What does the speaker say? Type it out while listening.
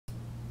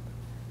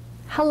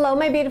Hello,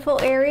 my beautiful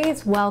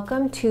Aries.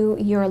 Welcome to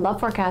your love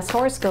forecast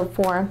horoscope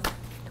for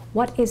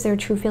what is their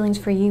true feelings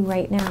for you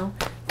right now.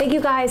 Thank you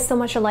guys so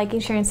much for liking,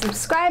 sharing,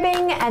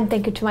 subscribing, and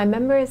thank you to my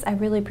members. I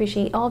really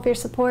appreciate all of your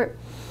support.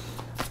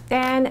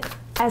 And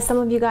as some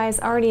of you guys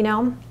already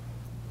know,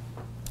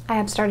 I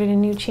have started a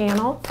new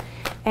channel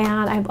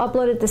and I've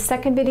uploaded the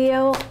second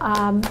video.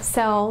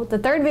 So the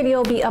third video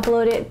will be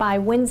uploaded by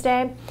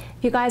Wednesday.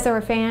 If you guys are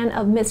a fan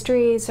of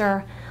mysteries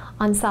or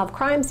unsolved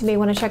crimes, you may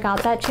want to check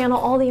out that channel.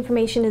 All the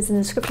information is in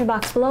the description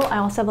box below. I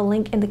also have a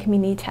link in the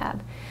community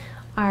tab.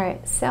 All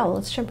right, so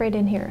let's jump right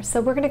in here.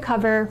 So we're going to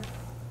cover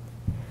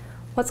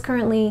what's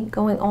currently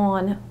going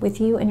on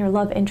with you and your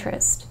love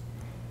interest.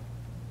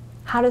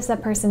 How does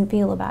that person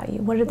feel about you?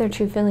 What are their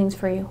true feelings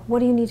for you? What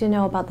do you need to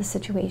know about the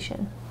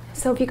situation?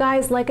 So if you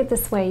guys like it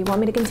this way, you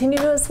want me to continue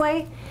this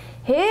way,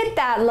 hit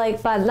that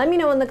like button. Let me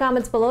know in the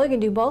comments below. You can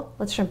do both.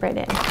 Let's jump right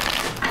in.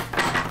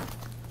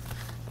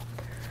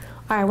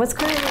 All right, what's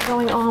currently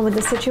going on with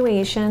the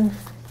situation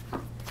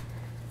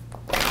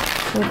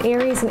with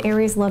Aries and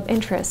Aries love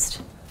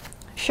interest?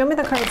 Show me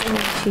the cards I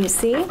need to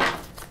see.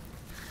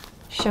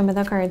 Show me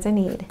the cards I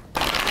need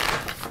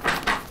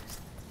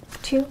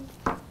to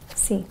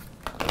see.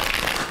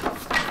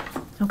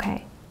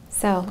 Okay,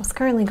 so what's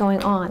currently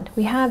going on?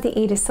 We have the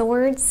Eight of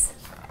Swords.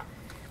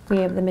 We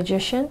have the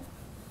Magician.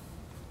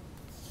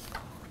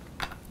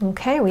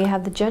 Okay, we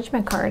have the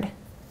Judgment card.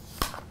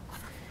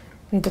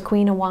 We have the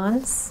Queen of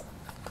Wands,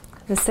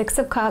 the Six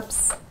of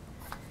Cups,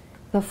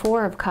 the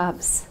Four of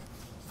Cups,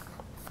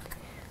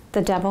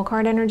 the Devil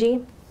card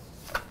energy,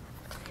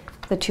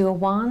 the Two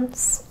of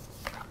Wands,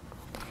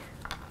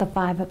 the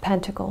Five of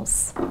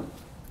Pentacles.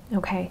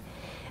 Okay,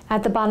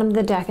 at the bottom of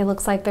the deck, it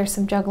looks like there's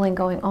some juggling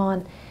going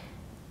on.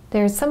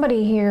 There's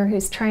somebody here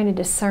who's trying to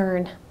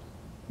discern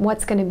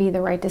what's going to be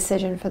the right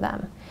decision for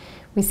them.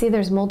 We see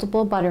there's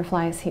multiple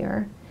butterflies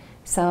here.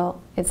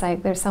 So it's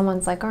like there's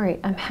someone's like, all right,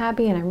 I'm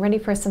happy and I'm ready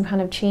for some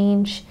kind of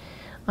change.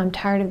 I'm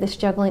tired of this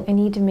juggling. I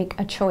need to make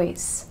a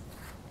choice.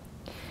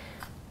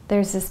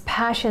 There's this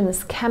passion,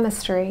 this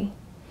chemistry,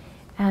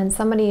 and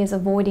somebody is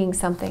avoiding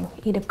something.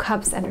 Eight of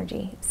Cups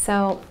energy.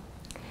 So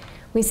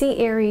we see,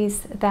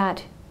 Aries,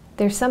 that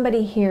there's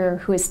somebody here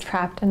who is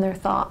trapped in their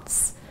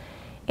thoughts.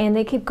 And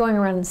they keep going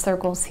around in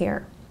circles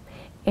here.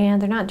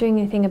 And they're not doing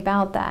anything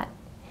about that.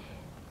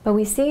 But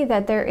we see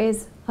that there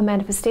is a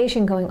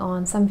manifestation going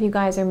on. Some of you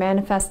guys are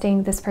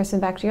manifesting this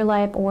person back to your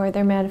life, or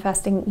they're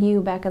manifesting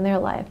you back in their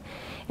life.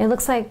 It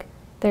looks like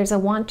there's a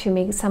want to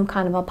make some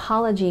kind of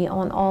apology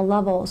on all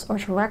levels, or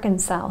to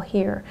reconcile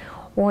here,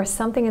 or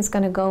something is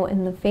going to go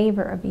in the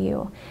favor of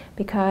you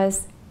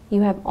because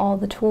you have all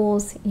the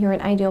tools. You're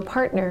an ideal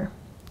partner.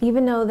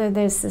 Even though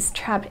there's this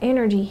trapped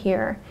energy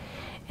here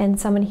and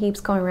someone keeps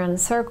going around in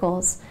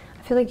circles,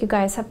 I feel like you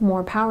guys have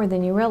more power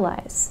than you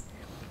realize.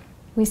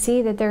 We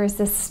see that there is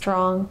this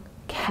strong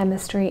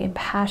chemistry and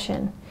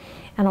passion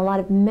and a lot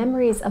of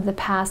memories of the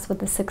past with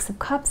the Six of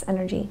Cups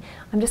energy.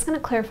 I'm just going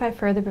to clarify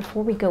further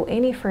before we go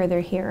any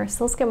further here.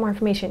 So let's get more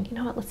information. You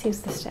know what? Let's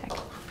use this deck.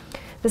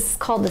 This is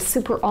called the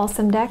Super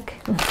Awesome deck.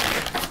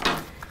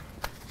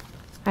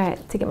 All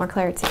right, to get more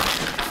clarity.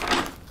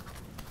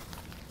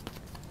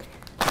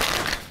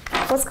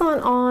 What's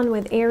going on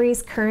with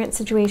Aries' current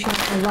situation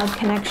or love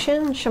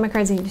connection? Show me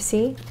cards I need to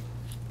see.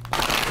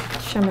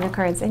 Show me the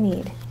cards I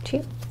need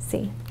to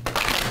see.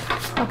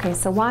 Okay,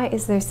 so why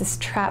is there this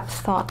trapped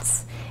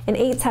thoughts? And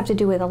eights have to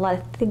do with a lot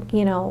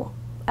of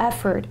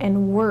effort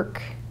and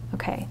work.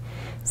 Okay,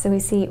 so we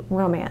see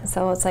romance.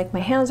 So it's like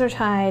my hands are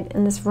tied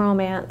in this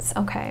romance.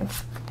 Okay.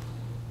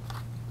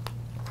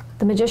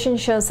 The Magician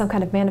shows some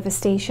kind of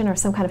manifestation or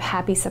some kind of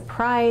happy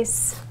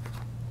surprise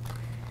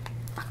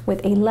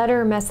with a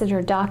letter, message,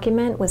 or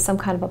document with some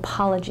kind of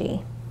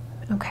apology.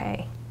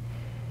 Okay.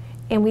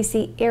 And we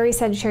see Aries,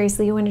 Sagittarius,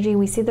 Leo energy.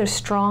 We see there's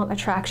strong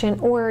attraction,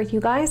 or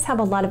you guys have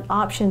a lot of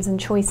options and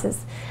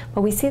choices.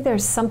 But we see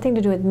there's something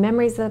to do with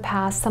memories of the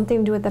past, something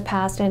to do with the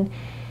past. And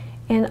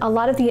a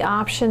lot of the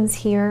options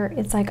here,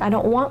 it's like, I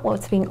don't want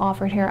what's being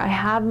offered here. I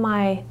have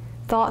my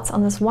thoughts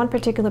on this one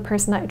particular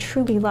person that I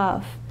truly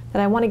love,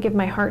 that I want to give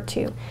my heart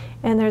to.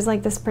 And there's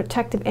like this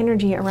protective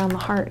energy around the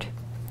heart.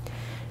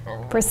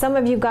 For some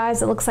of you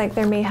guys, it looks like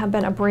there may have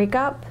been a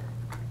breakup.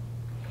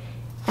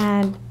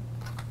 And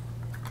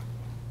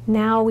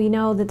now we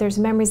know that there's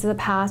memories of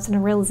the past and a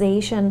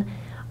realization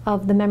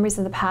of the memories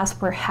of the past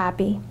were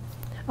happy.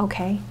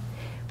 Okay.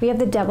 We have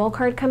the Devil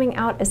card coming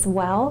out as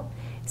well.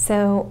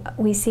 So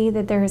we see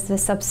that there's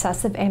this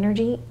obsessive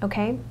energy,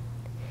 okay?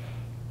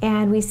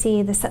 And we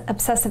see this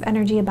obsessive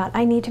energy about,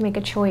 I need to make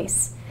a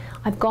choice.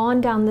 I've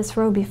gone down this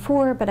road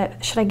before,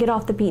 but should I get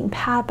off the beaten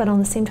path? But on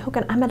the same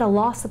token, I'm at a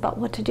loss about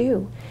what to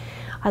do.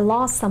 I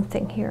lost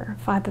something here,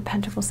 Five of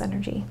Pentacles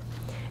energy.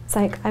 It's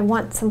like I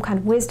want some kind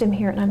of wisdom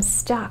here, and I'm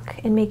stuck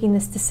in making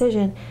this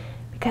decision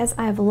because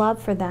I have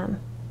love for them.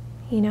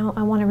 You know,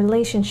 I want a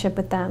relationship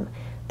with them.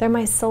 They're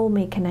my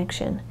soulmate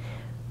connection.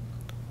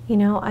 You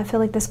know, I feel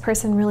like this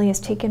person really has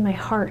taken my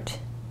heart.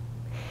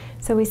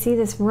 So we see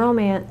this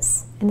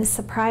romance and this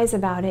surprise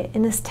about it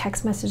in this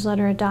text message,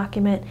 letter, or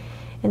document,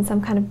 and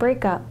some kind of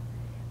breakup.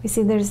 We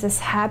see there's this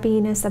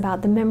happiness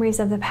about the memories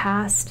of the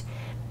past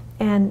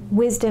and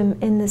wisdom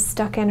in this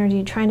stuck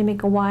energy, trying to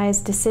make a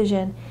wise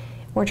decision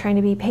or trying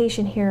to be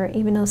patient here,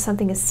 even though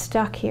something is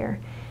stuck here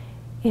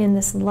in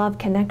this love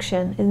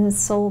connection, in this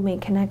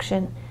soulmate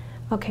connection.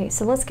 Okay,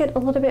 so let's get a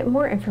little bit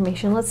more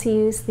information. Let's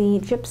use the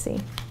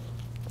Gypsy.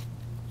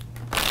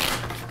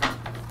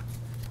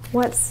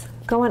 What's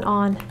going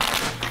on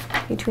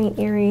between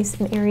Aries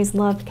and Aries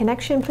love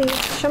connection, please?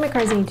 Show me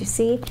cards I need to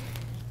see.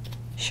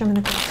 Show me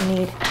the cards I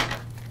need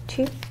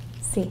to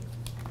see.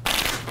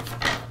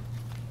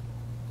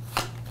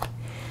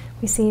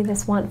 We see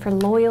this want for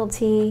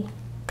loyalty.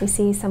 We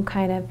see some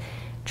kind of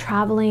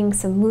traveling,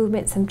 some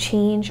movement, some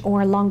change,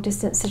 or a long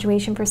distance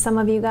situation for some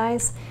of you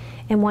guys,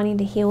 and wanting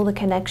to heal the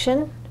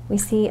connection. We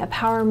see a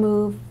power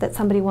move that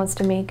somebody wants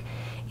to make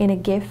in a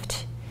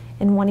gift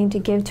and wanting to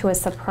give to a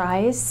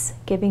surprise,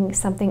 giving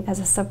something as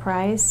a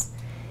surprise.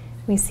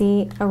 We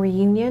see a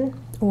reunion,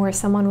 or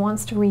someone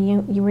wants to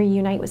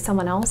reunite with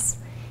someone else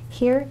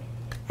here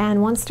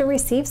and wants to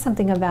receive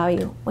something of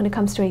value when it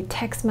comes to a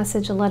text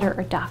message, a letter,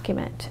 or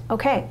document.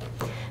 Okay,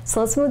 so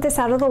let's move this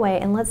out of the way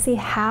and let's see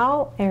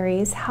how,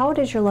 Aries, how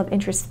does your love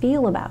interest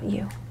feel about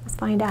you? Let's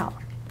find out.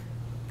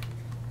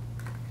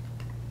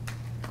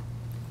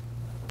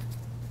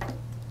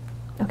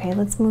 Okay,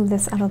 let's move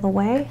this out of the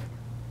way.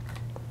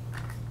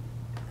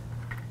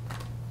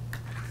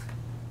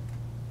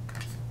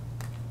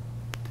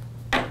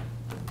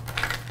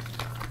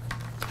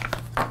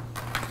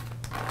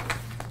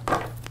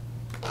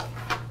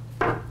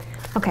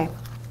 Okay.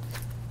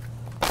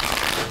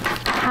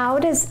 How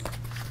does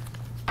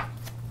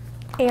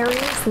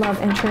Aries love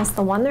interest,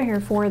 the one they're here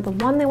for, the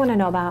one they want to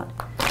know about,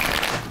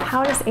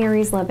 how does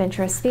Aries love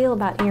interest feel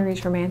about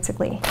Aries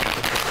romantically?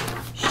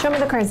 Show me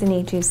the cards I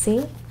need to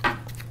see.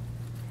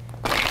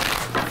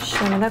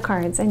 Show me the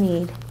cards I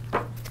need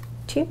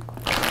to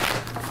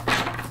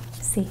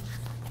see.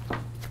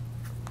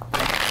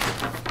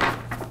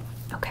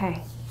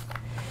 Okay.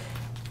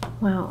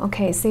 Wow,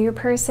 okay, so your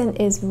person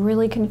is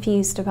really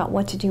confused about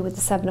what to do with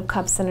the Seven of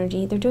Cups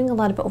energy. They're doing a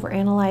lot of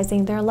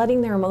overanalyzing. They're letting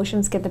their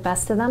emotions get the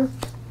best of them.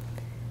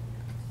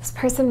 This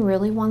person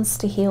really wants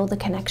to heal the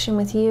connection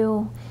with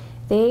you.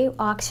 They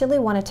actually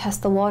want to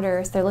test the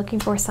waters. They're looking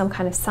for some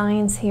kind of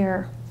signs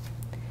here.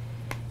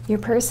 Your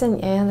person,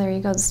 yeah, there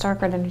you go, the Star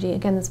card energy.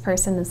 Again, this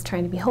person is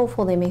trying to be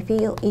hopeful. They may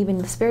feel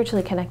even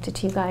spiritually connected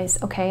to you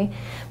guys, okay?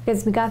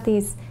 Because we got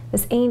this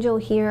angel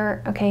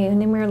here, okay,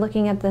 and then we're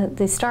looking at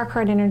the Star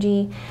card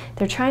energy.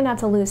 They're trying not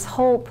to lose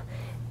hope.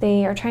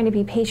 They are trying to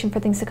be patient for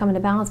things to come into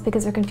balance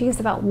because they're confused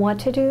about what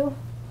to do.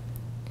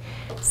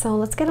 So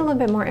let's get a little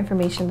bit more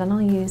information, then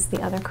I'll use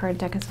the other card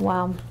deck as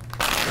well.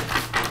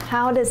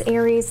 How does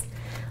Aries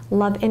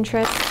love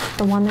interest,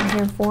 the one they're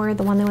here for,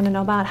 the one they want to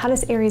know about? How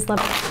does Aries love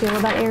feel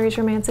about Aries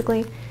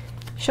romantically?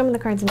 Show me the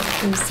cards I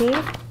need to see.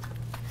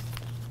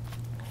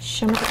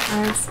 Show me the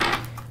cards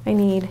I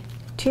need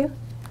to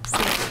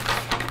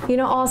see. You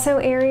know, also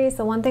Aries,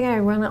 the one thing I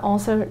want to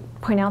also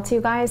point out to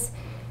you guys,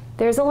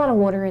 there's a lot of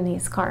water in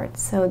these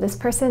cards. So this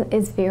person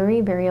is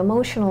very, very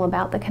emotional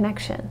about the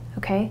connection,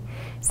 okay?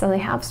 So they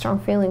have strong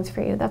feelings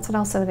for you. That's what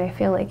also they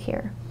feel like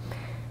here.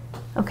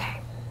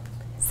 Okay,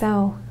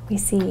 so we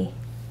see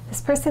this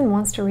person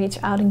wants to reach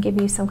out and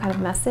give you some kind of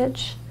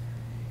message.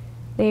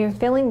 They are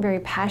feeling very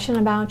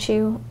passionate about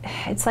you.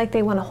 It's like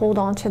they want to hold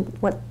on to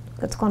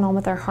what's going on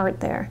with their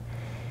heart there.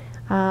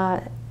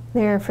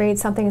 They're afraid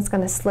something is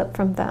going to slip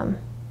from them.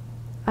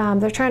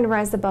 They're trying to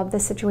rise above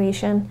this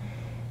situation,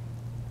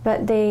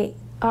 but they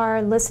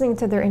are listening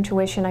to their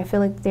intuition. I feel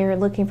like they're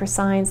looking for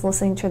signs,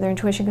 listening to their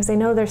intuition, because they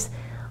know there's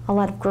a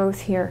lot of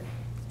growth here.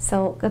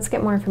 So let's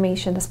get more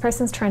information. This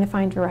person's trying to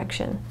find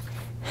direction.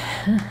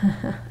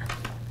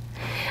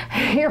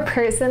 Your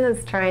person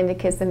is trying to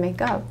kiss and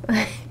make up.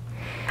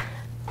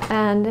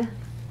 And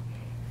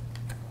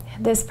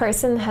this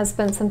person has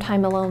spent some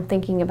time alone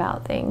thinking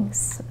about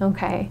things,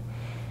 okay?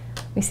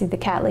 We see the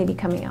cat lady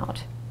coming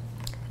out.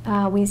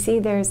 We see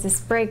there's this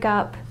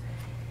breakup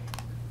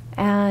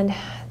and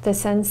the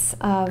sense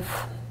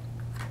of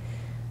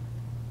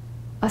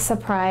a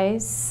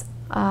surprise.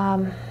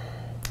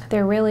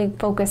 They're really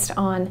focused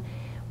on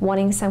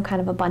wanting some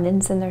kind of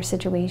abundance in their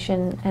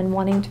situation and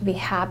wanting to be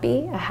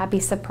happy, a happy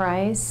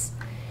surprise,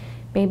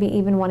 maybe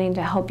even wanting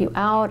to help you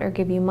out or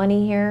give you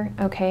money here,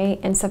 okay,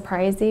 and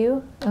surprise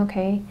you,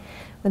 okay,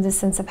 with this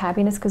sense of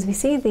happiness, because we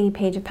see the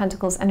Page of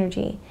Pentacles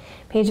energy.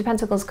 Page of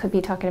Pentacles could be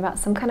talking about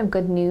some kind of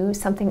good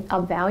news, something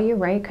of value,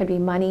 right? Could be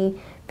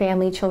money,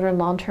 family, children,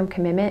 long-term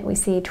commitment. We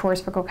see Taurus,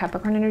 Virgo,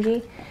 Capricorn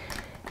energy.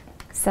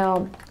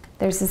 So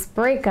there's this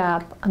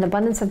breakup, an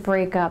abundance of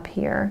breakup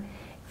here,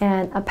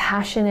 and a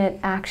passionate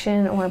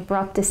action or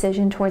abrupt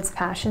decision towards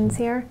passions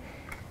here,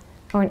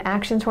 or an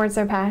action towards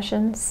their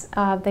passions.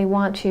 They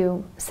want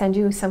to send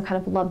you some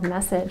kind of love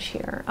message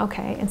here,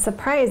 okay, and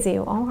surprise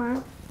you. All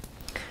right,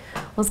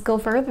 let's go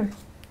further.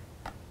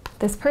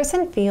 This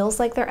person feels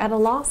like they're at a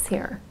loss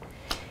here.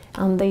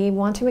 They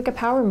want to make a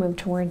power move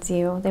towards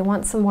you. They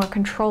want some more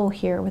control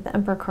here with the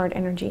Emperor card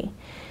energy.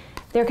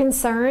 They're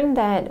concerned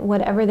that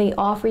whatever they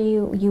offer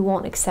you, you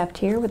won't accept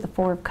here with the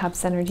Four of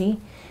Cups energy.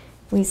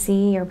 We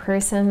see your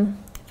person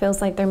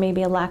feels like there may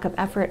be a lack of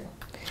effort,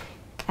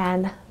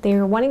 and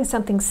they're wanting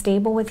something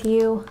stable with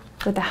you.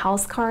 With the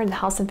House card, the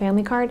House and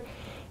Family card,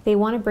 they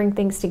want to bring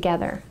things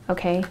together,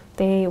 okay?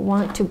 They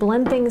want to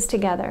blend things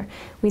together.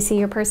 We see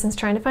your person's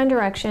trying to find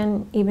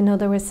direction, even though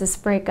there was this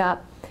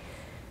breakup.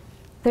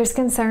 There's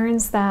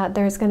concerns that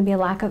there's going to be a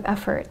lack of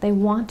effort. They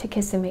want to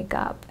kiss and make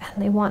up,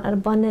 and they want an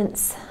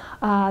abundance.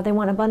 They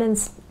want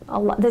abundance.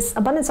 This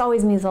abundance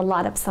always means a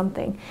lot of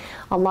something.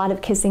 A lot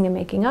of kissing and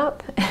making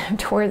up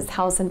towards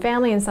House and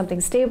Family and something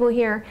stable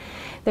here.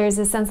 There's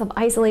a sense of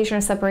isolation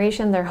or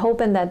separation. They're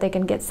hoping that they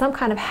can get some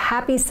kind of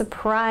happy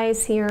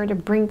surprise here to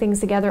bring things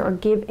together, or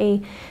give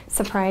a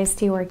surprise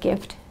to you, or a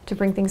gift to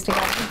bring things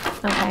together,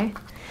 okay?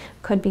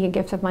 Could be a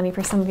gift of money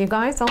for some of you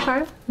guys,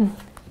 okay?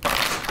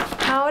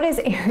 How does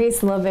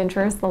Aries love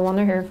interest, the one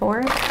they're here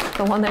for,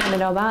 the one they're going to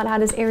know about, how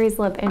does Aries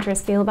love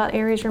interest feel about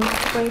Aries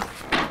romantically?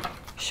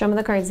 Show me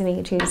the cards I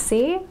need to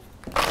see.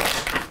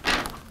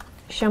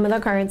 Show me the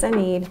cards I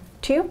need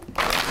to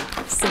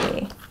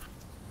see.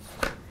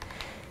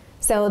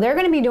 So they're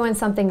going to be doing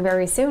something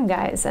very soon,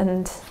 guys,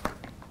 and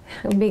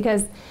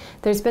because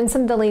there's been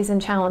some delays and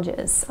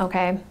challenges,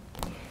 okay?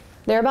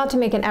 They're about to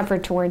make an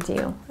effort towards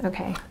you,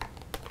 okay?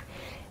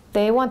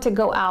 They want to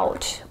go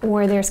out,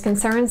 or there's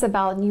concerns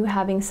about you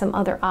having some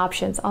other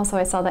options. Also,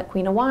 I saw that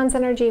Queen of Wands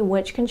energy,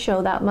 which can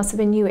show that must have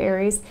been you,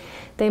 Aries.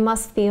 They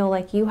must feel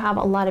like you have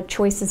a lot of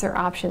choices or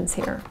options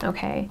here,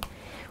 okay?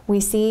 We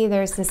see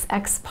there's this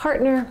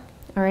ex-partner,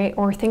 all right,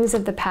 or things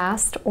of the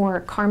past, or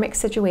a karmic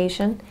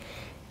situation.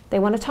 They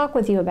want to talk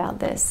with you about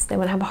this. They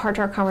want to have a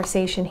heart-to-heart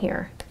conversation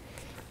here.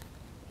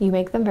 You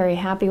make them very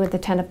happy with the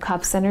Ten of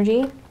Cups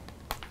energy.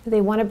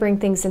 They want to bring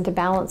things into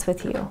balance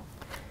with you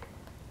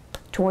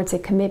towards a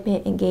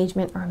commitment,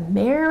 engagement, or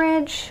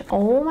marriage.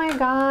 Oh my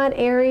God,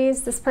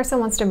 Aries, this person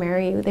wants to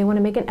marry you. They want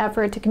to make an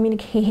effort to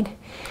communicate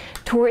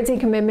towards a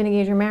commitment,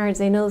 engagement, marriage.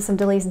 They know some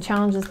delays and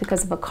challenges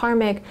because of a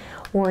karmic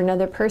or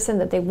another person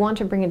that they want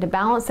to bring into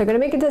balance. They're going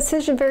to make a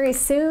decision very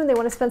soon. They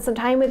want to spend some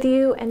time with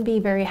you and be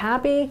very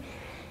happy.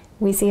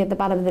 We see at the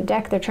bottom of the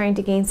deck, they're trying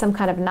to gain some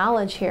kind of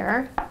knowledge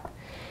here.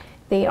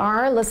 They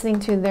are listening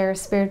to their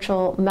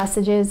spiritual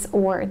messages,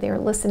 or they're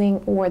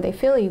listening, or they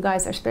feel you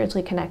guys are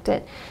spiritually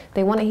connected.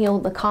 They want to heal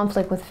the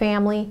conflict with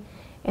family,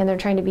 and they're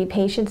trying to be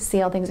patient to see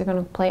how things are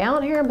going to play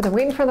out here, but they're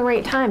waiting for the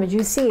right time. As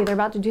you see, they're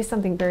about to do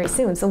something very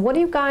soon. So what do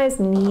you guys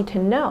need to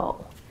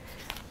know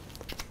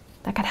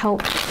that could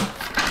help?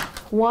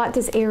 What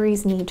does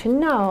Aries need to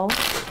know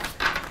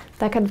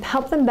that could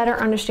help them better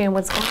understand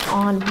what's going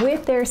on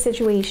with their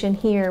situation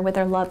here with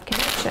their love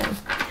connection?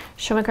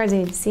 Show me cards I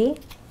need to see.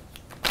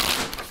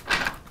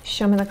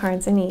 Show me the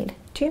cards I need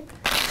to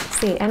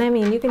see. And I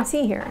mean, you can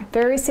see here,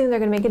 very soon they're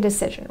going to make a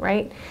decision,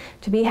 right?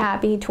 To be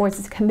happy towards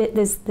this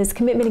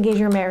commitment,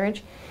 engagement, or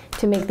marriage,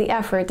 to make the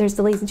effort. There's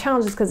delays and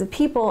challenges because of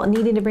people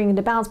needing to bring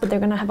into balance, but they're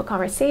going to have a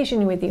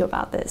conversation with you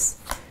about this.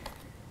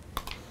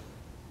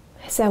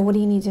 So what do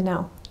you need to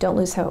know? Don't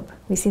lose hope.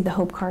 We see the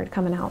hope card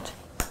coming out.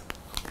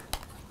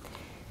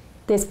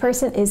 This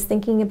person is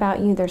thinking about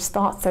you. There's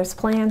thoughts, there's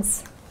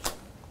plans.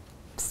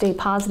 Stay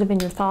positive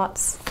in your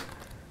thoughts.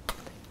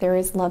 There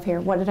is love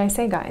here. What did I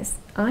say, guys?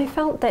 I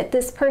felt that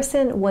this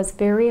person was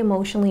very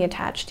emotionally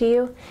attached to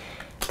you,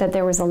 that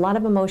there was a lot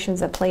of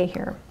emotions at play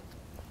here.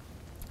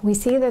 We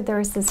see that there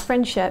is this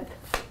friendship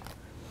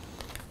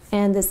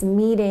and this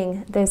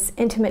meeting, this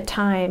intimate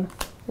time,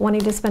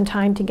 wanting to spend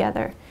time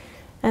together,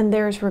 and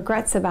there's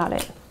regrets about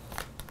it.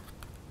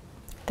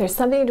 There's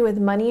something to do with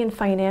money and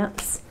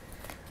finance,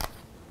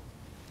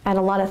 and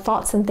a lot of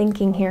thoughts and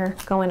thinking here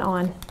going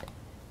on,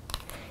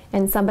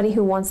 and somebody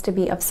who wants to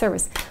be of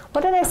service.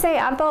 What did I say?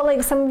 I felt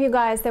like some of you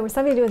guys, there was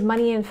something to do with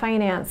money and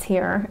finance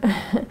here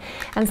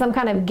and some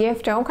kind of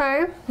gift,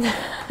 okay?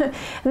 And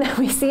then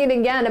we see it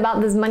again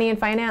about this money and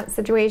finance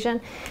situation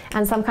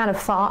and some kind of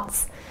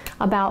thoughts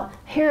about,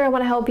 here, I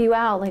want to help you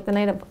out, like the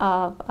Knight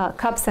of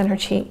Cups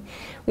energy.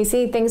 We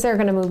see things are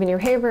going to move in your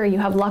favor. You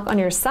have luck on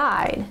your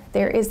side.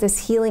 There is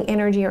this healing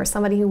energy, or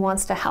somebody who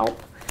wants to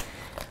help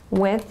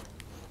with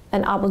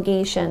an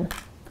obligation,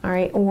 all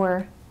right,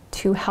 or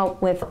to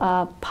help with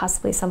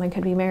possibly someone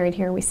could be married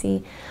here. We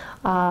see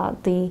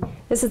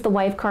this is the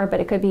wife card, but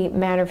it could be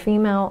man or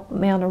female,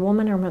 male or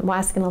woman, or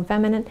masculine,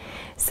 feminine.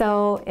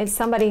 So it's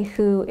somebody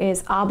who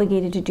is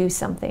obligated to do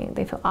something.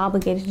 They feel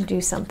obligated to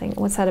do something.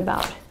 What's that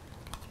about?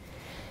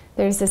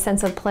 There's a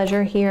sense of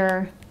pleasure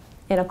here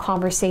in a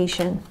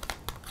conversation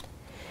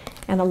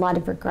and a lot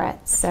of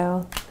regret.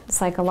 So it's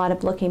like a lot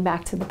of looking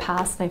back to the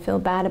past, and I feel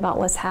bad about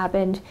what's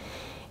happened.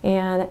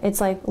 And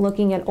it's like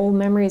looking at old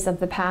memories of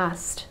the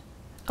past.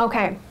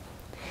 Okay.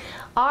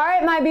 All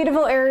right, my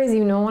beautiful Aries,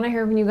 you know I want to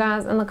hear from you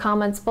guys in the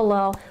comments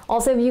below.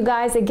 Also, if you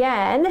guys,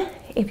 again,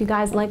 if you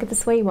guys like it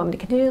this way, you want me to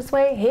continue this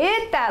way,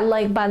 hit that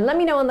like button. Let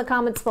me know in the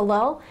comments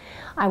below.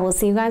 I will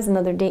see you guys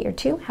another day or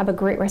two. Have a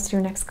great rest of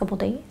your next couple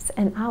days,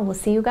 and I will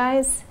see you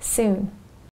guys soon.